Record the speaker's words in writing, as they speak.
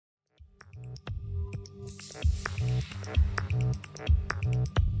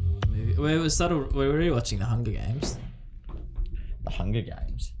We're rewatching The Hunger Games. The Hunger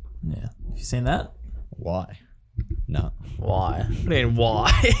Games. Yeah. Have you seen that? Why? No. Why? I mean, why?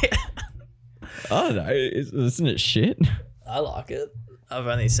 I don't know. Isn't it shit? I like it. I've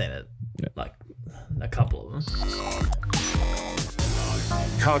only seen it like a couple of them.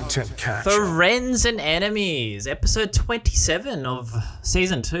 Content catch. Friends and Enemies, episode 27 of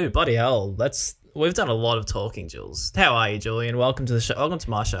season 2. Bloody hell, we've done a lot of talking, Jules. How are you, Julian? Welcome to the show. Welcome to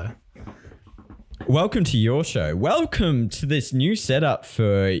my show. Welcome to your show. Welcome to this new setup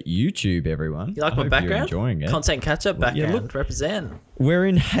for YouTube, everyone. You like my I hope background? You're enjoying it. Content catch-up background. look- Represent. We're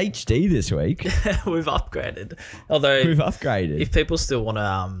in HD this week. We've upgraded. Although, We've upgraded. if people still want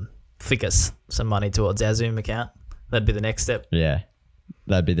to flick us some money towards our Zoom account, that'd be the next step. Yeah,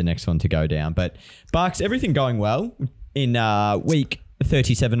 that'd be the next one to go down. But Barks, everything going well in week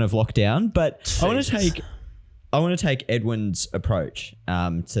 37 of lockdown. But I want to take Edwin's approach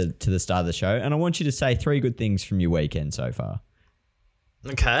to the start of the show, and I want you to say 3 good things from your weekend so far.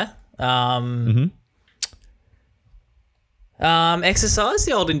 Okay. Exercise,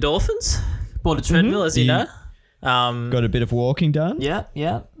 the old endorphins. Bought a treadmill, as you know. Got a bit of walking done? Yeah.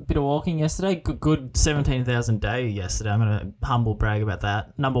 Bit of walking yesterday. Good 17,000 day yesterday. I'm going to humble brag about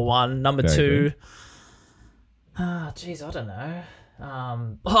that. Number 1. Number Very 2. I don't know.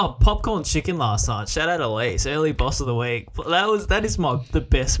 Popcorn chicken last night. Shout out Elise, early boss of the week. That is the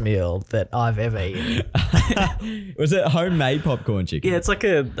best meal that I've ever eaten. Was it homemade popcorn chicken? Yeah, it's like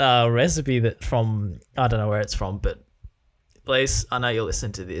a recipe that from, I don't know where it's from, but Elise, I know you'll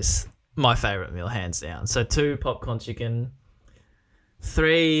listen to this. My favourite meal, hands down. So 2, popcorn chicken.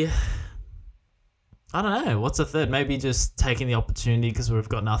 3, I don't know. What's a third? Maybe just taking the opportunity because we've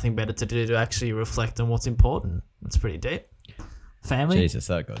got nothing better to do to actually reflect on what's important. It's pretty deep. Family? Jesus,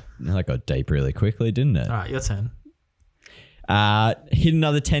 that got deep really quickly, didn't it? All right, your turn. Hit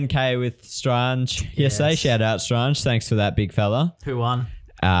another 10K with Strange yesterday. Yes. Shout out Strange. Thanks for that big fella. Who won?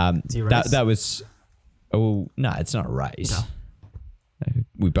 That was... Oh, no, it's not a race. No.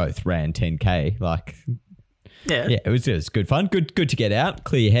 We both ran 10K. Yeah. Yeah, it was good fun. Good to get out,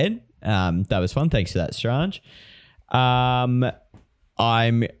 clear your head. That was fun. Thanks for that, Strange. I'm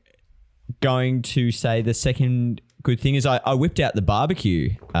going to say the second good thing is I whipped out the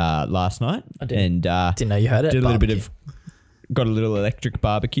barbecue last night. I did. And Didn't know you had it. did a little bit of... Got a little electric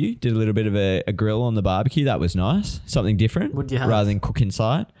barbecue. Did a little bit of a grill on the barbecue. That was nice. Something different. What'd you have? Rather than cook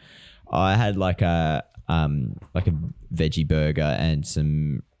inside. I had like a veggie burger and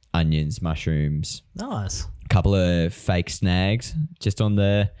some onions, mushrooms, Nice. a couple of fake snags just on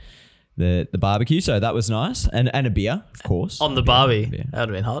the barbecue. So that was nice. And a beer, of course. On the barbie. That would have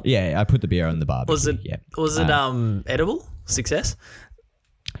been hot. Yeah, I put the beer on the barbecue. Was it? Yeah. Was it edible? Success?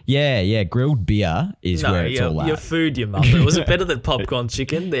 Yeah. Grilled beer is where it's all at. Your food, your mother. Was it better than popcorn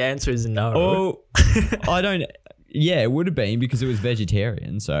chicken? The answer is no. Oh, I don't... Yeah, it would have been because it was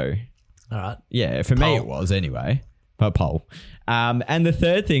vegetarian. So, All right. yeah, for me it was anyway. But poll. And the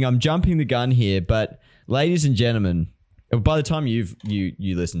third thing, I'm jumping the gun here, but ladies and gentlemen, by the time you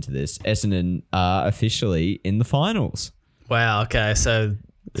listen to this, Essendon are officially in the finals. Wow. Okay. So,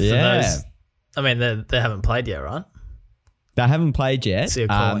 for those, I mean, they haven't played yet, right? They haven't played yet, So you're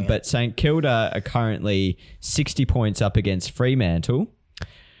calling but St Kilda are currently 60 points up against Fremantle,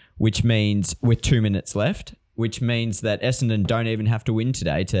 which means with 2 minutes left, which means that Essendon don't even have to win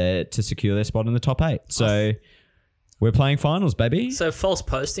today to secure their spot in the top 8. So we're playing finals, baby. So false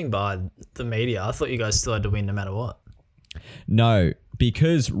posting by the media. I thought you guys still had to win no matter what. No,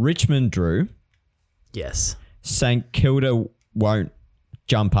 because Richmond drew, Yes. St Kilda won't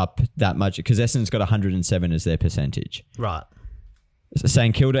jump up that much because Essendon's got 107 as their percentage. Right.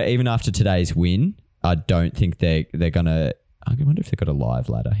 St Kilda, even after today's win, I don't think they're going to... I wonder if they've got a live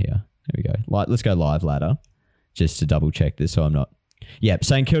ladder here. There we go. Let's go live ladder just to double check this so I'm not... Yeah,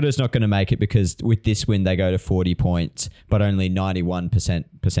 St Kilda's not going to make it because with this win, they go to 40 points, but only 91%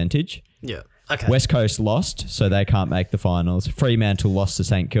 percentage. Yeah. Okay. West Coast lost, so they can't make the finals. Fremantle lost to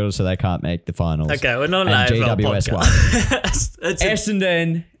St Kilda, so they can't make the finals. Okay, we're not an And AFL GWS won. podcast.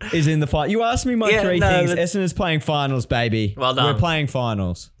 Essendon is in the final. You asked me my 3 things. Essendon's playing finals, baby. Well done. We're playing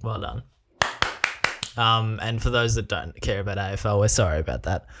finals. Well done. And for those that don't care about AFL, we're sorry about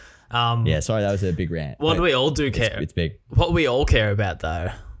that. Yeah, sorry, that was a big rant. What do we all do care? It's big. What we all care about, though,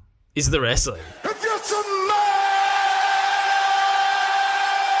 is the wrestling. If you're some man,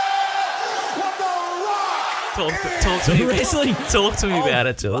 what the rock? Talk to me. Wrestling. Talk to me about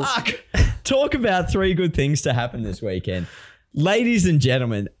it, Jules. Fuck. Talk about 3 good things to happen this weekend. Ladies and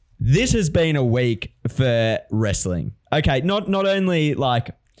gentlemen, this has been a week for wrestling. Okay, not only like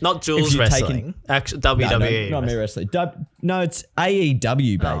Not Jules you're Wrestling. Actually, WWE. No, not me wrestling. No, it's AEW,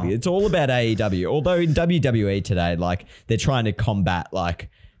 baby. Oh. It's all about AEW. Although in WWE today, like they're trying to combat like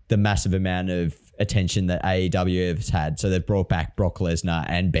the massive amount of attention that AEW has had. So they've brought back Brock Lesnar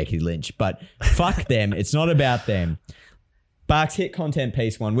and Becky Lynch. But fuck them. It's not about them. Barks, hit content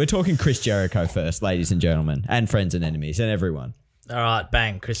piece one. We're talking Chris Jericho first, ladies and gentlemen, and friends and enemies and everyone. All right,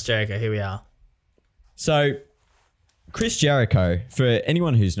 bang. Chris Jericho, here we are. So Chris Jericho, for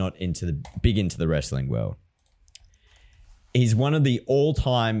anyone who's not into the wrestling world, he's one of the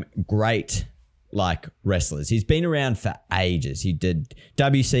all-time great like wrestlers. He's been around for ages. He did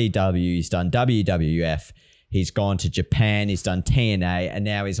WCW, he's done WWF, he's gone to Japan, he's done TNA, and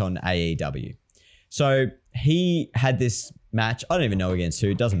now he's on AEW. So he had this match, I don't even know against who,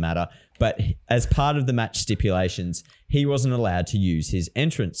 it doesn't matter, but as part of the match stipulations, he wasn't allowed to use his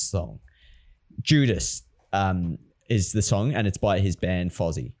entrance song. Judas is the song, and it's by his band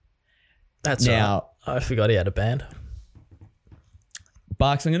Fozzy. That's now, right. I forgot he had a band.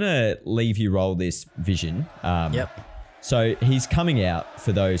 Barks, I'm going to leave you roll this vision. Yep. So he's coming out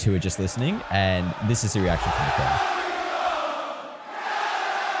for those who are just listening, and this is the reaction from the crowd.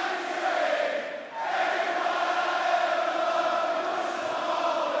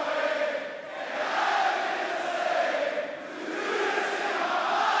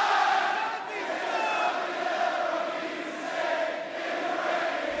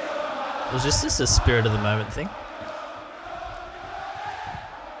 Was this a spirit of the moment thing?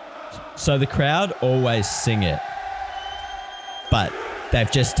 So the crowd always sing it, but they've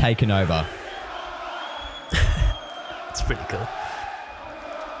just taken over. It's pretty cool.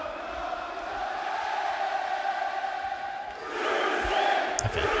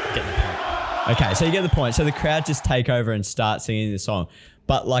 Okay, getting the point. Okay, so you get the point. So the crowd just take over and start singing the song.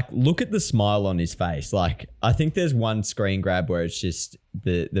 But like, look at the smile on his face. Like, I think there's one screen grab where it's just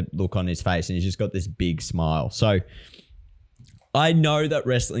the look on his face and he's just got this big smile. So I know that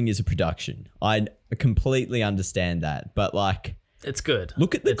wrestling is a production. I completely understand that. But like, It's good.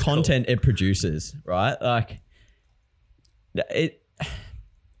 look at the It's content it produces, right? Like,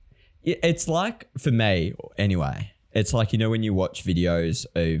 it's like, for me anyway, it's like, you know, when you watch videos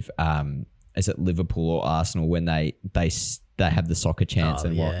of is it Liverpool or Arsenal when they have the soccer chants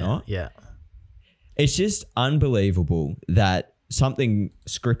and whatnot. Yeah. It's just unbelievable that something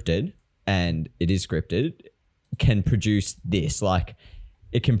scripted, and it is scripted, can produce this. Like,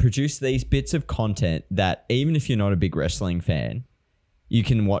 it can produce these bits of content that even if you're not a big wrestling fan, you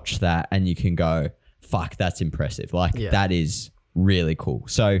can watch that and you can go, fuck, that's impressive. Like, that is really cool.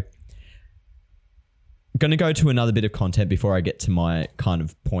 So I'm going to go to another bit of content before I get to my kind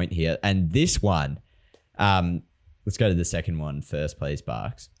of point here. And this one, let's go to the second one first, please,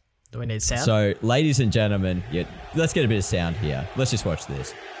 Barks. Do we need sound? So, ladies and gentlemen, let's get a bit of sound here. Let's just watch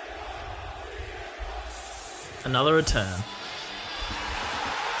this. Another return.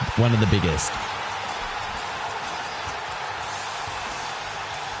 One of the biggest.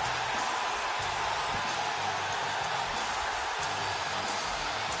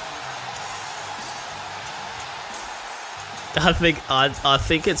 I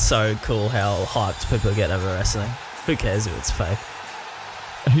think it's so cool how hyped people get over wrestling. Who cares if it's fake?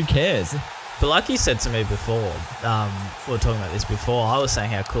 Who cares? But like you said to me before, we were talking about this before. I was saying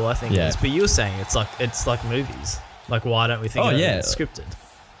how cool I think it is, but you were saying it's like movies. Like, why don't we think it's scripted?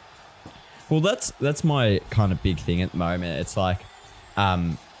 Well, that's my kind of big thing at the moment. It's like,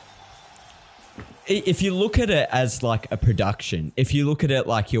 if you look at it as like a production, if you look at it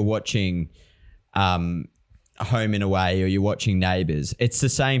like you're watching Home and Away or you're watching Neighbours, it's the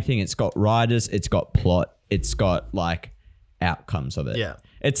same thing. It's got writers, it's got plot, it's got like outcomes of it. Yeah.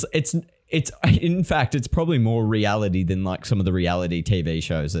 It's in fact, it's probably more reality than like some of the reality TV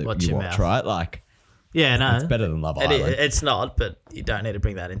shows that you watch, right? Like, yeah, no, it's better than Love Island. It's not, but you don't need to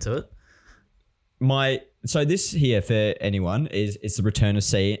bring that into it. So this here for anyone is the return of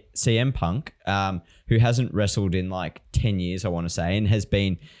CM Punk, who hasn't wrestled in like 10 years, I want to say, and has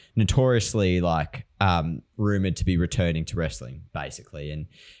been notoriously like rumored to be returning to wrestling, basically. And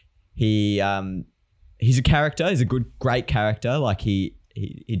he's a character. He's a great character. Like he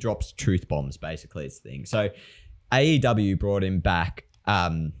drops truth bombs, basically, is the thing. So AEW brought him back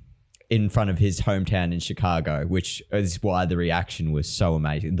in front of his hometown in Chicago, which is why the reaction was so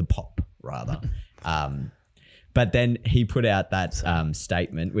amazing. The pop, rather. But then he put out that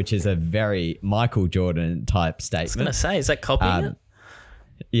statement, which is a very Michael Jordan type statement. I was going to say, is that copying it?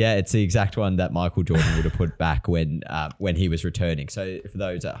 Yeah, it's the exact one that Michael Jordan would have put back when he was returning. So for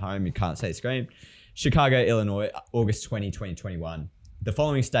those at home, you can't see the screen. Chicago, Illinois, August 20, 2021. The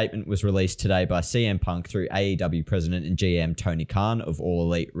following statement was released today by CM Punk through AEW president and GM Tony Khan of All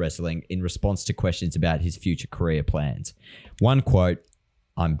Elite Wrestling in response to questions about his future career plans. One quote,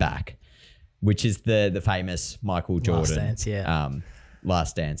 "I'm back," which is the famous Michael Jordan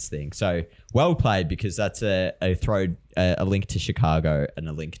Last Dance thing. So well played, because that's a link to Chicago and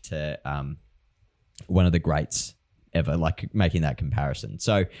a link to one of the greats ever, like making that comparison.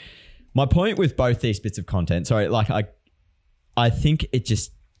 So my point with both these bits of content, I think it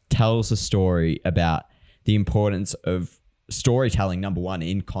just tells a story about the importance of storytelling, number one,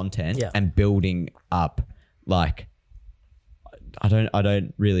 in content and building up, like, I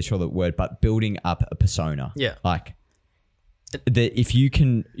don't really sure the word, but building up a persona. Yeah. Like, if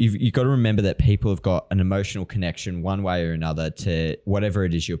you've got to remember that people have got an emotional connection one way or another to whatever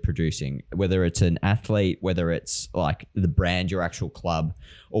it is you're producing, whether it's an athlete, whether it's like the brand, your actual club,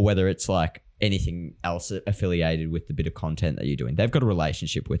 or whether it's like anything else affiliated with the bit of content that you're doing. They've got a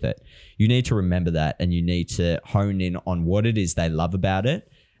relationship with it. You need to remember that, and you need to hone in on what it is they love about it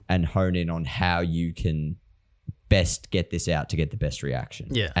and hone in on how you can best get this out to get the best reaction.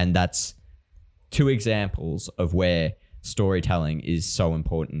 Yeah. And that's two examples of where storytelling is so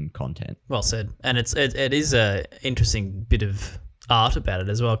important in content. Well said. And it is a interesting bit of art about it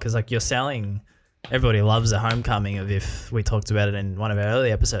as well, because like you're selling, everybody loves the homecoming of, if we talked about it in one of our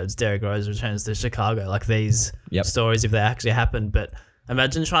early episodes, Derrick Rose returns to Chicago, like these stories, if they actually happen. But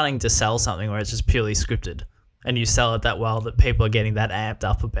imagine trying to sell something where it's just purely scripted and you sell it that well that people are getting that amped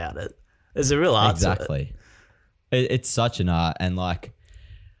up about it. There's a real art to it. It's such an art. And like,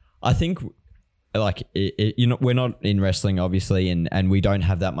 I think like, we're not in wrestling, obviously, and we don't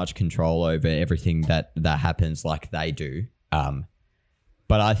have that much control over everything that happens like they do.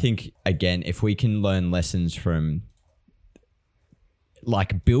 But I think, again, if we can learn lessons from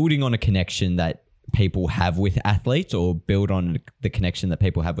like building on a connection that people have with athletes, or build on the connection that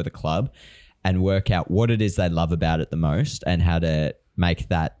people have with a club, and work out what it is they love about it the most and how to make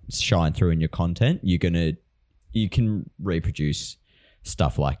that shine through in your content, you can reproduce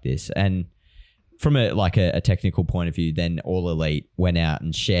stuff like this. And from a technical point of view, then All Elite went out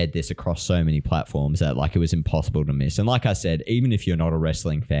and shared this across so many platforms that like it was impossible to miss. And like I said, even if you're not a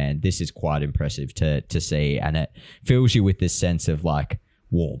wrestling fan, this is quite impressive to see, and it fills you with this sense of like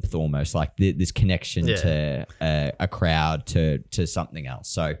warmth, almost like this connection to a crowd, to something else.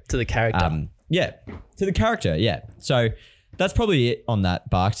 So to the character, to the character, So that's probably it on that,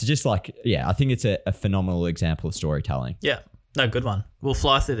 Barks. Just like, I think it's a phenomenal example of storytelling. Yeah. No, good one. We'll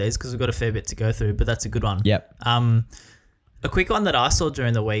fly through these because we've got a fair bit to go through, but that's a good one. Yep. A quick one that I saw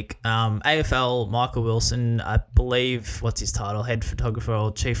during the week, AFL, Michael Wilson, I believe, what's his title? Head photographer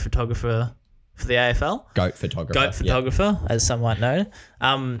or chief photographer for the AFL? Goat photographer, as some might know.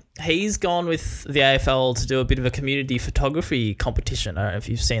 He's gone with the AFL to do a bit of a community photography competition. I don't know if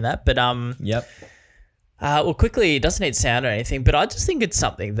you've seen that, but well, quickly, it doesn't need sound or anything, but I just think it's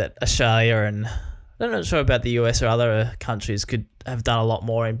something that Australia and I'm not sure about the US or other countries could have done a lot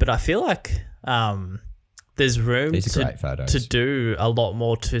more in, but I feel like there's room to do a lot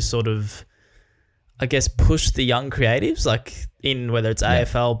more to sort of, I guess, push the young creatives, like in whether it's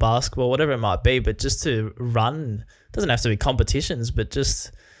AFL, basketball, whatever it might be, but just to run, doesn't have to be competitions, but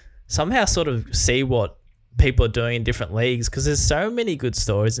just somehow sort of see what people are doing in different leagues, because there's so many good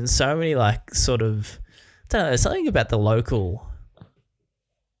stories and so many like sort of, I don't know, there's something about the local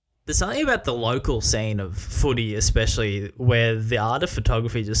scene of footy, especially, where the art of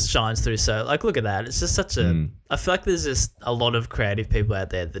photography just shines through. So, like, look at that. It's just such a... I feel like there's just a lot of creative people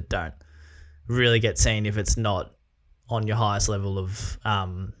out there that don't really get seen if it's not on your highest level of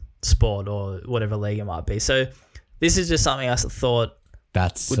sport or whatever league it might be. So, this is just something I thought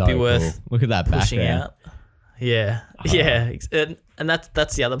would be worth Look at that pushing background. out. Yeah. Yeah. And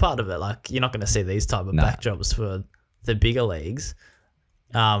that's the other part of it. Like, you're not going to see these type of backdrops for the bigger leagues.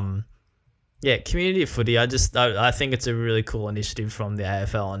 Community of footy. I think it's a really cool initiative from the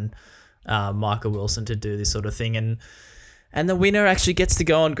AFL and Michael Wilson to do this sort of thing, and the winner actually gets to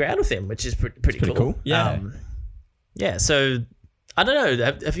go on ground with him, which is pretty cool. Yeah. So I don't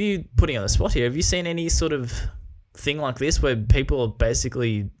know. Have you, putting on the spot here, have you seen any sort of thing like this where people are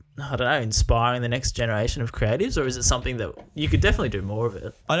basically, I don't know, inspiring the next generation of creatives, or is it something that you could definitely do more of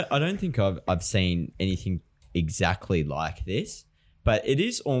it? I don't think I've seen anything exactly like this. But it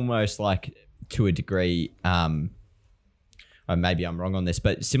is almost like, to a degree, or maybe I'm wrong on this,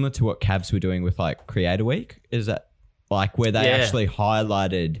 but similar to what Cavs were doing with like Creator Week, is that like where they actually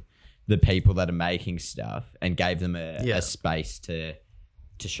highlighted the people that are making stuff and gave them a space to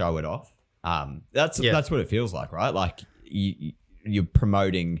show it off. That's what it feels like, right? Like you're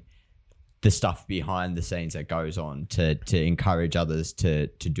promoting the stuff behind the scenes that goes on to encourage others to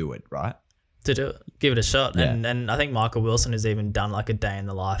do it, right? To do it, give it a shot. Yeah. And I think Michael Wilson has even done like a day in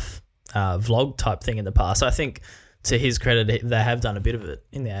the life vlog type thing in the past. So I think to his credit, they have done a bit of it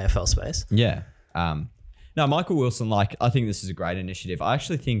in the AFL space. Yeah. No, Michael Wilson, like, I think this is a great initiative. I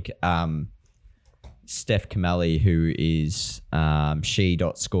actually think Steph Kamali, who is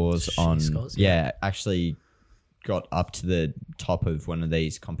she.scores on, Scores, actually got up to the top of one of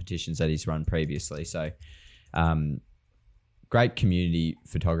these competitions that he's run previously. So, great community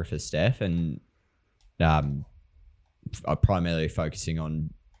photographer, Steph, and primarily focusing on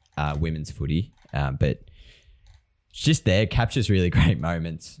women's footy, but just there captures really great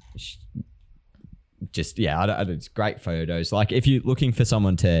moments. It's great photos. Like if you're looking for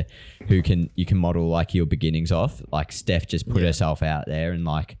someone you can model like your beginnings off, like Steph just put herself out there and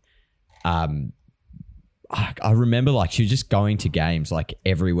like, I remember like she was just going to games like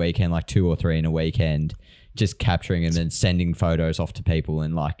every weekend, like 2 or 3 in a weekend, just capturing and then sending photos off to people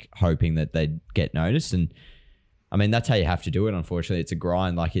and like hoping that they'd get noticed. And I mean, that's how you have to do it. Unfortunately, it's a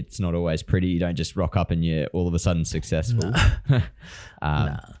grind. Like it's not always pretty. You don't just rock up and you're all of a sudden successful.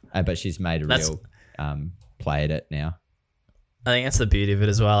 But she's made a real play at it now. I think that's the beauty of it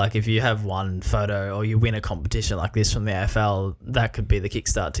as well. Like if you have one photo or you win a competition like this from the AFL, that could be the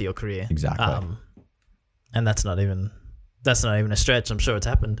kickstart to your career. Exactly. And that's not even a stretch. I'm sure it's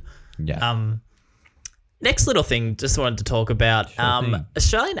happened. Yeah. Next little thing, just wanted to talk about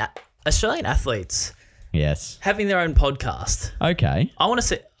Australian athletes. Yes. Having their own podcast. Okay. I want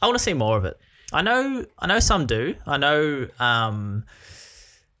to see more of it. I know some do. I know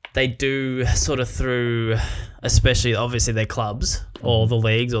they do sort of through, especially obviously their clubs or the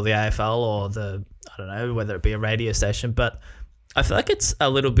leagues or the AFL or I don't know, whether it be a radio station, but I feel like it's a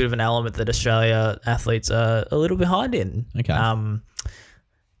little bit of an element that Australia athletes are a little behind in. Okay.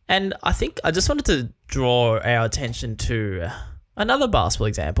 And I think I just wanted to draw our attention to another basketball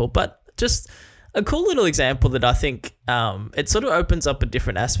example, but just a cool little example that I think it sort of opens up a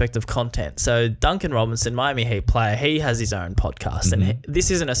different aspect of content. So Duncan Robinson, Miami Heat player, he has his own podcast, and this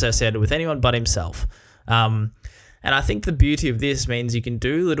isn't associated with anyone but himself. And I think the beauty of this means you can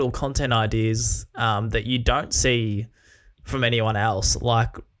do little content ideas that you don't see from anyone else,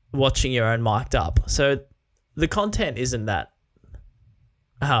 like watching your own mic'd up. So the content isn't that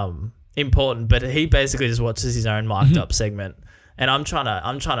important, but he basically just watches his own mic'd up segment. And I'm trying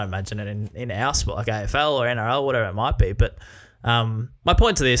to imagine it in our sport, like AFL or NRL, whatever it might be. But my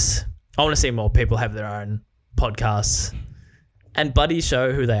point to this, I want to see more people have their own podcasts and buddies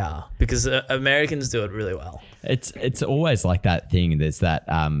show who they are, because Americans do it really well. It's always like that thing. There's that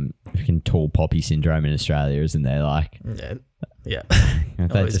freaking tall poppy syndrome in Australia, isn't there? Like, yeah.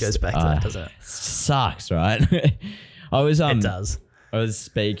 It always goes back to that, doesn't it? Sucks, right? It does. I was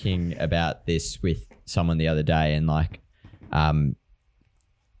speaking about this with someone the other day, and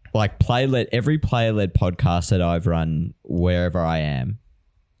every player-led podcast that I've run wherever I am,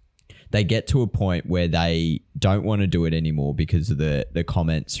 they get to a point where they don't want to do it anymore because of the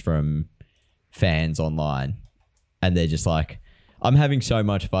comments from fans online. And they're just like, I'm having so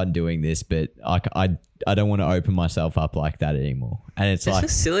much fun doing this, but I don't want to open myself up like that anymore. And it's like,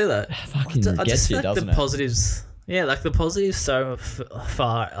 just silly though. Fucking gets you, doesn't it? Positives, like the positives so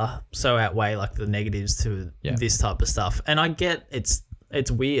far so outweigh like the negatives to this type of stuff. And I get it's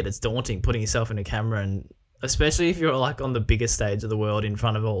weird, it's daunting putting yourself in a camera, and especially if you're like on the biggest stage of the world in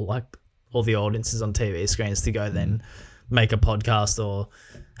front of all the audiences on TV screens, to go then make a podcast or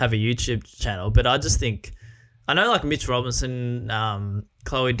have a YouTube channel. But I just think, I know like Mitch Robinson,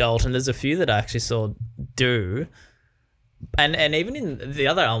 Chloe Dalton, there's a few that I actually saw do. And even in the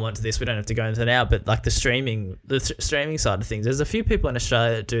other element to this, we don't have to go into now, but like the streaming side of things, there's a few people in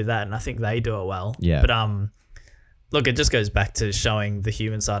Australia that do that, and I think they do it well. Yeah. But look, it just goes back to showing the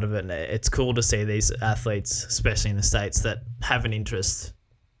human side of it, and it's cool to see these athletes, especially in the States, that have an interest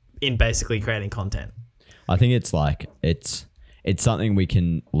in basically creating content. I think it's like it's something we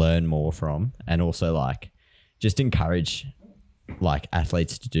can learn more from, and also like just encourage like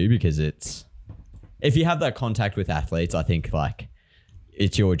athletes to do, because if you have that contact with athletes, I think like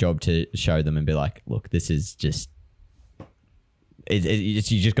it's your job to show them and be like, look, this is just you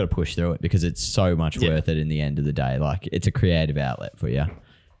just got to push through it, because it's so much worth it in the end of the day. Like it's a creative outlet for you.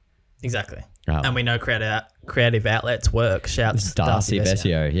 Exactly. And we know creative outlets work. Shouts Darcy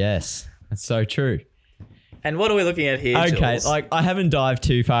Vesio. Yes, that's so true. And what are we looking at here, Okay, Jules? like I haven't dived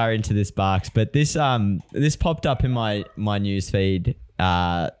too far into this, Barks, but this popped up in my news feed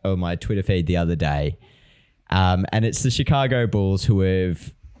or my Twitter feed the other day, and it's the Chicago Bulls who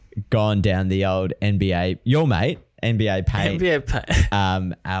have gone down the old NBA, your mate, NBA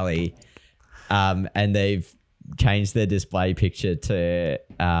Paint, Ali, and they've changed their display picture to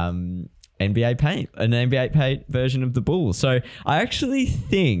NBA Paint, an NBA Paint version of the Bulls. So I actually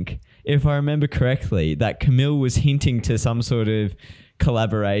think, if I remember correctly, that Camille was hinting to some sort of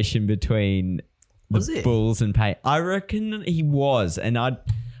collaboration between the Bulls and Paint. I reckon he was, and I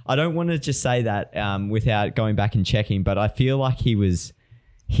don't want to just say that without going back and checking, but I feel like he was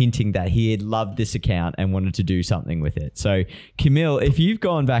hinting that he had loved this account and wanted to do something with it. So Camille, if you've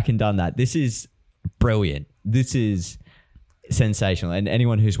gone back and done that, this is brilliant. This is sensational. And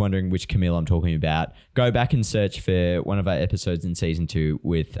anyone who's wondering which Camille I'm talking about, go back and search for one of our episodes in season 2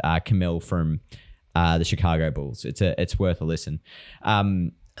 with Camille from the Chicago Bulls. It's worth a listen.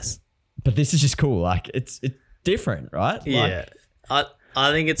 But this is just cool. Like it's different, right? Yeah.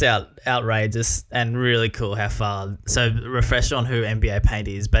 I think it's outrageous and really cool how far. So refresh on who NBA Paint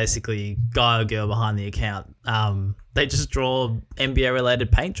is. Basically, guy or girl behind the account. They just draw NBA related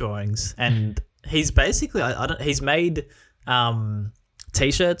paint drawings, and he's basically he's made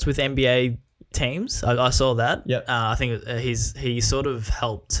t-shirts with NBA teams. I saw that. Yep. I think he sort of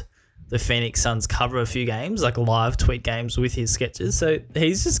helped the Phoenix Suns cover a few games, like live tweet games with his sketches. So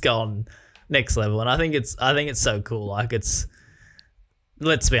he's just gone next level, and I think it's so cool. Like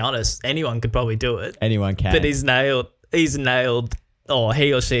let's be honest, anyone could probably do it. Anyone can. But he's nailed, or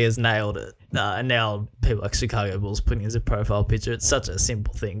he or she has nailed it. And now people like Chicago Bulls putting as a profile picture. It's such a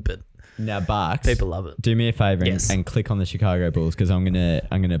simple thing, but now, Barks, people love it. Do me a favor Yes. and click on the Chicago Bulls, because I'm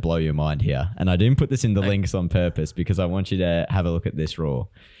gonna blow your mind here. And I didn't put this in the links on purpose because I want you to have a look at this raw.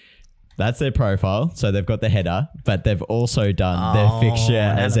 That's their profile. So they've got the header, but they've also done their fixture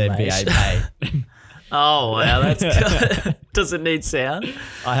as NBA Paint. Oh, wow, that's good. Does it need sound?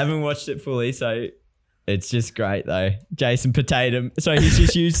 I haven't watched it fully, so it's just great though. Jason Tatum. So he's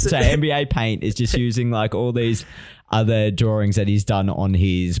just used, so NBA Paint is just using like all these other drawings that he's done on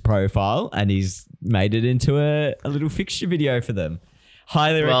his profile, and he's made it into a little fixture video for them.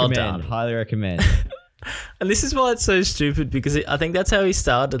 Highly recommend. And this is why it's so stupid, because I think that's how he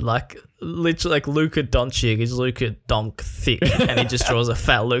started. Like literally, like Luka Doncic is Luka Donk thick, and he just draws a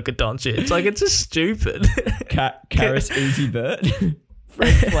fat Luka Doncic. Like it's just stupid. Karis Easybert,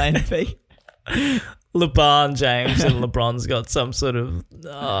 Fred Flanfy, LeBron James, and LeBron's got some sort of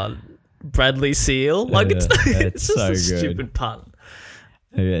Bradley Seal. Like it's just so a good. stupid pun.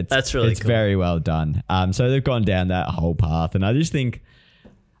 That's really it's cool. very well done. So they've gone down that whole path, and I just think,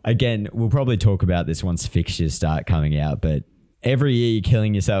 again, we'll probably talk about this once fixtures start coming out, but every year you're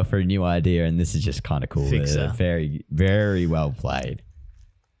killing yourself for a new idea, and this is just kind of cool. Fixer. Very, very well played.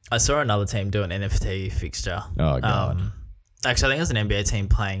 I saw another team do an NFT fixture. Oh, God. Actually, I think it was an NBA team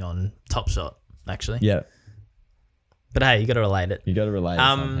playing on Top Shot, actually. Yeah. But hey, you got to relate it. You got to relate it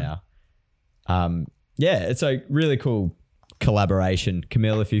somehow. Yeah, it's a really cool collaboration.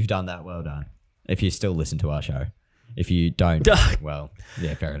 Camille, if you've done that, well done. If you still listen to our show. If you don't, well,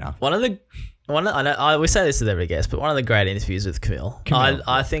 yeah, fair enough. I know we say this with every guest, but one of the great interviews with Camille.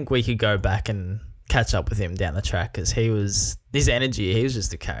 I think we could go back and catch up with him down the track, because his energy, he was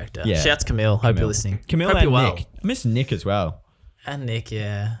just a character. Yeah. Shouts Camille. Hope you're listening. Camille Hope and you're well. Nick. I miss Nick as well. And Nick,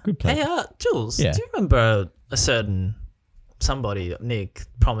 yeah. Good play. Hey, Jules, Yeah. do you remember a certain somebody, Nick,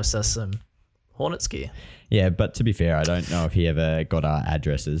 promised us some Hornets gear? Yeah, but to be fair, I don't know if he ever got our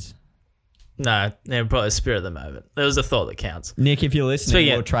addresses. No, they're probably a spirit of the moment. There was a thought that counts. Nick, if you're listening,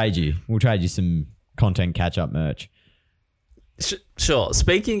 we'll trade you. We'll trade you some content catch-up merch. Sure.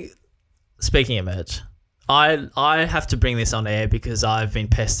 Speaking of merch, I have to bring this on air because I've been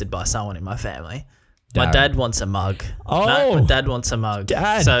pestered by someone in my family. Darren. My dad wants a mug. Oh. No, my dad wants a mug.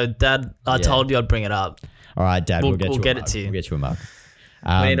 Dad. So, Dad, I told you I'd bring it up. All right, Dad, we'll get get a it mug. to you. We'll get you a mug.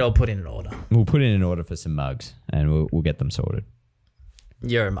 We need to all put in an order. We'll put in an order for some mugs, and we'll get them sorted.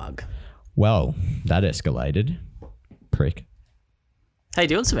 You're a mug. Well, that escalated. Prick. Hey,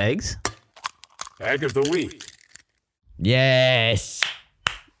 do you want some eggs? Egg of the week. Yes.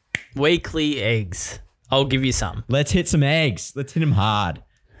 Weekly eggs. I'll give you some. Let's hit some eggs. Let's hit them hard.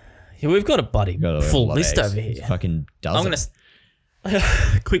 Yeah, we've got a Got a full lot of list eggs. over here. It's fucking dozen. I'm gonna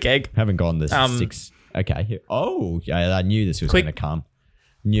quick egg. Haven't gone this 6. Okay. Here. Oh, yeah, I knew this was Quick- going to come.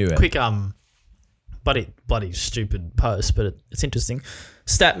 Knew it. Quick bloody stupid post, but it's interesting.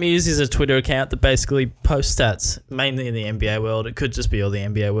 StatMuse is a Twitter account that basically posts stats mainly in the NBA world. It could just be all the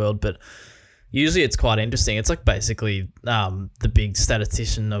NBA world, but usually it's quite interesting. It's like basically the big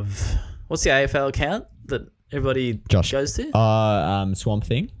statistician of what's the AFL account that everybody Josh goes to? Swamp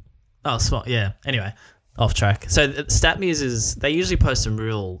Thing. Oh, yeah. Anyway, off track. So StatMuse they usually post some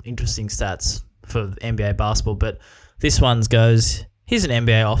real interesting stats for NBA basketball, but this one goes, here's an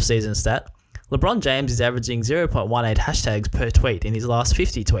NBA off-season stat. LeBron James is averaging 0.18 hashtags per tweet in his last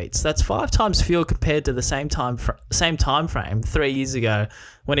 50 tweets. That's 5 times fewer compared to the same time frame 3 years ago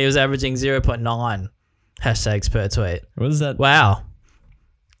when he was averaging 0.9 hashtags per tweet. What does that? Wow.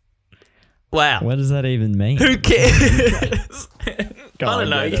 What does that even mean? Who cares? I don't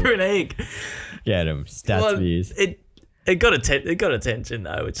know. Get 'em. You're an egg. Get him. Stats Well, views. it got attention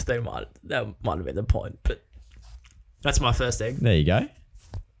though, which that might have been the point. But that's my first egg. There you go.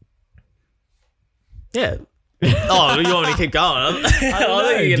 Yeah. Oh, you want me to keep going? I don't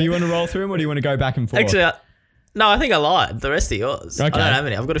know. Do you want to roll through them or do you want to go back and forth? Actually, no, I think I lied. The rest are yours. Okay. I don't have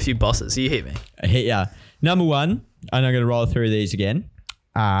any. I've got a few bosses. You hit me. I hit ya. Number one, and I'm going to roll through these again.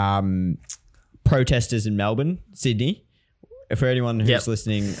 Protesters in Melbourne, Sydney. For anyone who's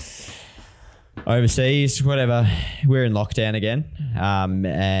listening overseas, whatever, we're in lockdown again.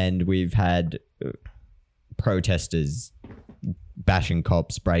 And we've had protesters bashing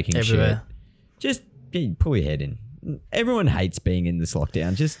cops, breaking Everywhere. shit. Just pull your head in. Everyone hates being in this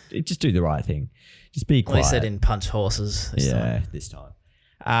lockdown. Just do the right thing. Just be At quiet. least they didn't punch horses. This time. This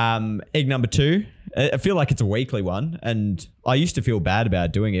time. Egg number 2. I feel like it's a weekly one, and I used to feel bad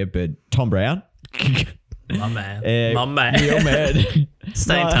about doing it, but Tom Brown. My man. My man. Your man.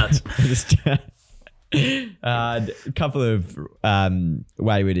 Stay in touch. A couple of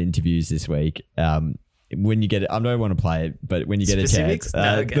wayward interviews this week. When you get it, I don't want to play it, but when you get Specifics? a chance,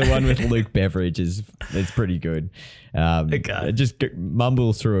 No, okay. the one with Luke Beveridge is pretty good. Okay. It just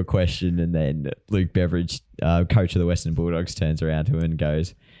mumbles through a question, and then Luke Beveridge, coach of the Western Bulldogs, turns around to him and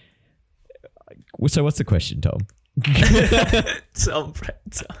goes, "So what's the question, Tom?" Tom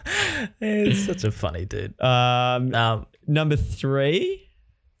Brady. It's such a funny dude. Number 3,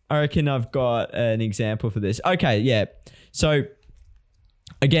 I reckon I've got an example for this. Okay, yeah. So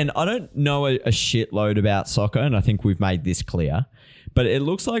again, I don't know a shitload about soccer, and I think we've made this clear, but it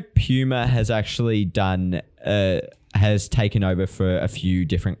looks like Puma has actually has taken over for a few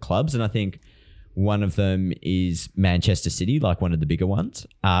different clubs, and I think one of them is Manchester City, like one of the bigger ones.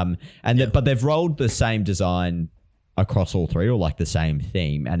 But they've rolled the same design across all 3, or like the same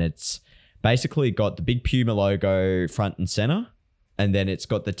theme, and it's basically got the big Puma logo front and center, and then it's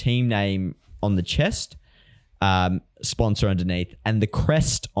got the team name on the chest, sponsor underneath, and the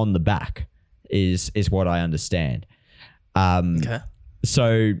crest on the back is what I understand. Okay.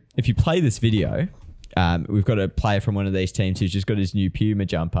 So if you play this video, we've got a player from one of these teams who's just got his new Puma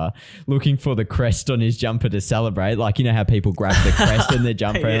jumper, looking for the crest on his jumper to celebrate. Like, you know how people grab the crest in their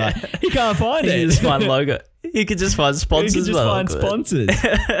jumper and like, he can't find it. He can just find logo. He could just find sponsors. He can just find sponsors.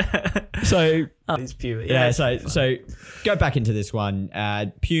 So He's Puma. yeah, so go back into this one.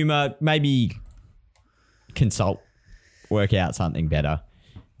 Puma, maybe consult, work out something better.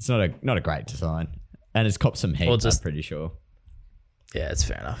 It's not a great design, and it's copped some heat. Or I'm just- pretty sure. Yeah, it's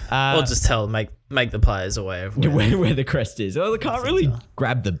fair enough. Or just make the players aware of Where the crest is. Well, they can't really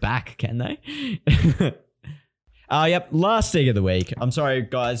grab the back, can they? Yep. Last egg of the week. I'm sorry,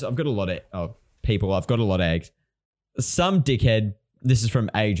 guys. I've got a lot of people. I've got a lot of eggs. Some dickhead. This is from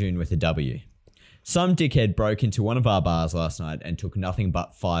Adrian with a W. Some dickhead broke into one of our bars last night and took nothing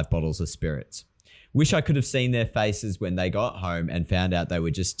but 5 bottles of spirits. Wish I could have seen their faces when they got home and found out they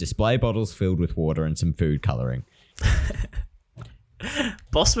were just display bottles filled with water and some food colouring.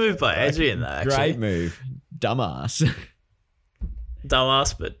 Boss move by Adrian, though, actually. Great move. Dumbass.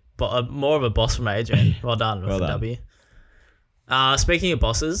 Dumbass, but more of a boss from Adrian. Well done with Well the done. W. Speaking of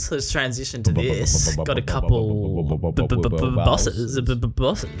bosses, let's transition to this. Got a couple bosses.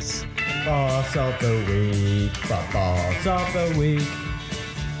 Bosses. Boss of the week. Boss of the week.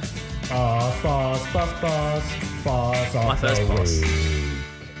 Boss of My first boss.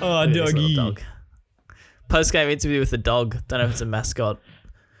 Oh, Look at this little doggy. dog. Post-game interview with the dog. Don't know if it's a mascot.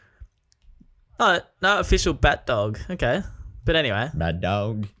 Oh, no, official bat dog. Okay. But anyway. Mad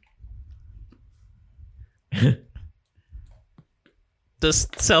dog.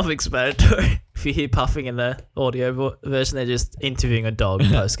 Just self-explanatory. If you hear puffing in the audio version, they're just interviewing a dog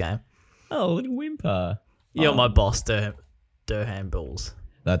post-game. Oh, little whimper. You're my boss, Durham Bulls.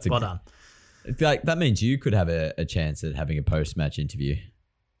 That's Well done. Like, that means you could have a chance at having a post-match interview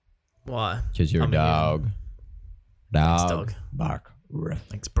Why? because you're I'm a a dog. Thanks, dog. Bark.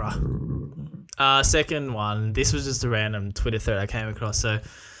 Thanks, bruh. Second one. This was just a random Twitter thread I came across. So,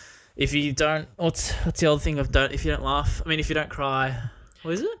 if you don't, what's the old thing of don't? If you don't laugh, I mean, if you don't cry,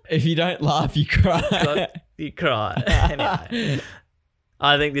 what is it? If you don't laugh, you cry. You cry. Anyway,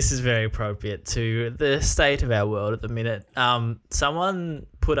 I think this is very appropriate to the state of our world at the minute. Someone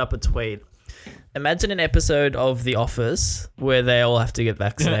put up a tweet. Imagine an episode of The Office where they all have to get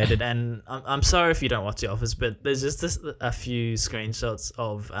vaccinated. And I'm sorry if you don't watch The Office, but there's just a few screenshots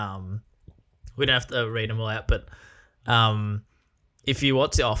of we don't have to read them all out, but if you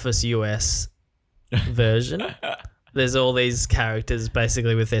watch the Office US version, there's all these characters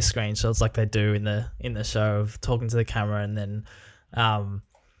basically with their screenshots like they do in the show of talking to the camera, and then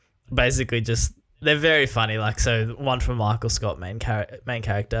basically just they're very funny. Like, so one from Michael Scott, main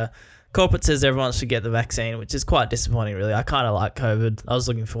character. Corporate says everyone should get the vaccine, which is quite disappointing, really. I kind of like COVID. I was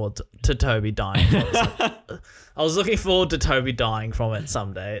looking forward to Toby dying from it. I was looking forward to Toby dying from it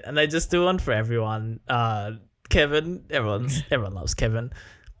someday, and they just do one for everyone. Kevin, everyone loves Kevin.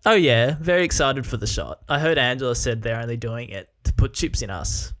 Oh yeah, very excited for the shot. I heard Angela said they're only doing it to put chips in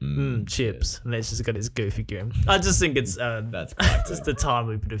us. Chips. And it's just got his goofy grin. I just think it's That's quite just a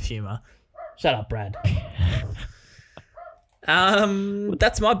timely bit of humour. Shut up, Brad.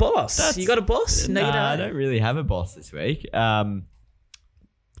 That's my boss. You got a boss? No, you don't. I don't really have a boss this week. Good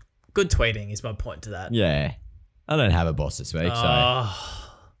tweeting is my point to that. Yeah, I don't have a boss this week. So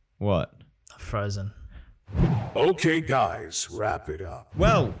what? Frozen. Okay, guys, wrap it up.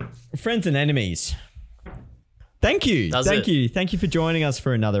 Well, friends and enemies, thank you. Thank you for joining us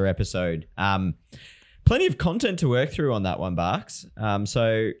for another episode. Plenty of content to work through on that one, Barks.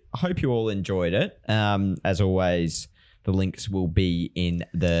 So I hope you all enjoyed it. As always, the links will be in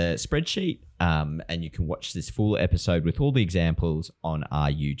the spreadsheet, and you can watch this full episode with all the examples on our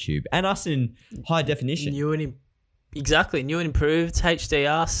YouTube and us in high definition. New and improved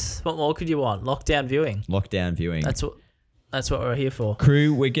HDR. What more could you want? Lockdown viewing. That's what we're here for.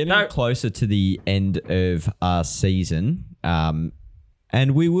 Crew, we're getting closer to the end of our season, and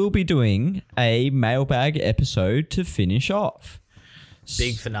we will be doing a mailbag episode to finish off.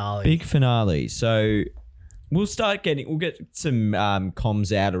 Big finale. So we'll get some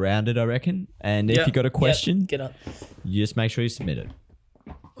comms out around it, I reckon. And if you got a question, get on. You just make sure you submit it.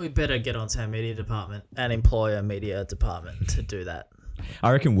 We better get onto our media department and employ a media department to do that.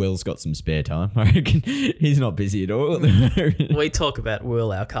 I reckon Will's got some spare time. I reckon he's not busy at all. We talk about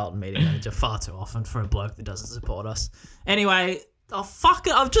Will, our Carlton media manager, far too often for a bloke that doesn't support us. Anyway, fuck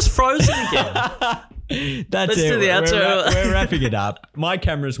it, I've just frozen again. Let's do the outro. We're wrapping it up. My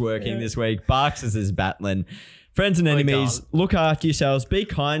camera's working this week. Barks is battling. Friends and enemies, look after yourselves. Be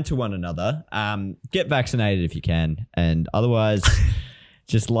kind to one another. Get vaccinated if you can. And otherwise,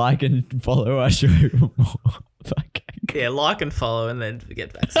 just like and follow our show. Yeah, like and follow and then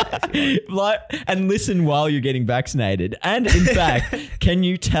get vaccinated. And listen while you're getting vaccinated. And in fact, can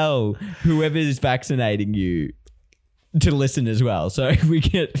you tell whoever is vaccinating you to listen as well? So if we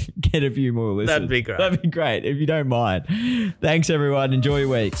get a few more listens. That'd be great. That'd be great if you don't mind. Thanks, everyone. Enjoy your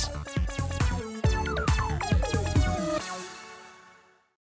weeks.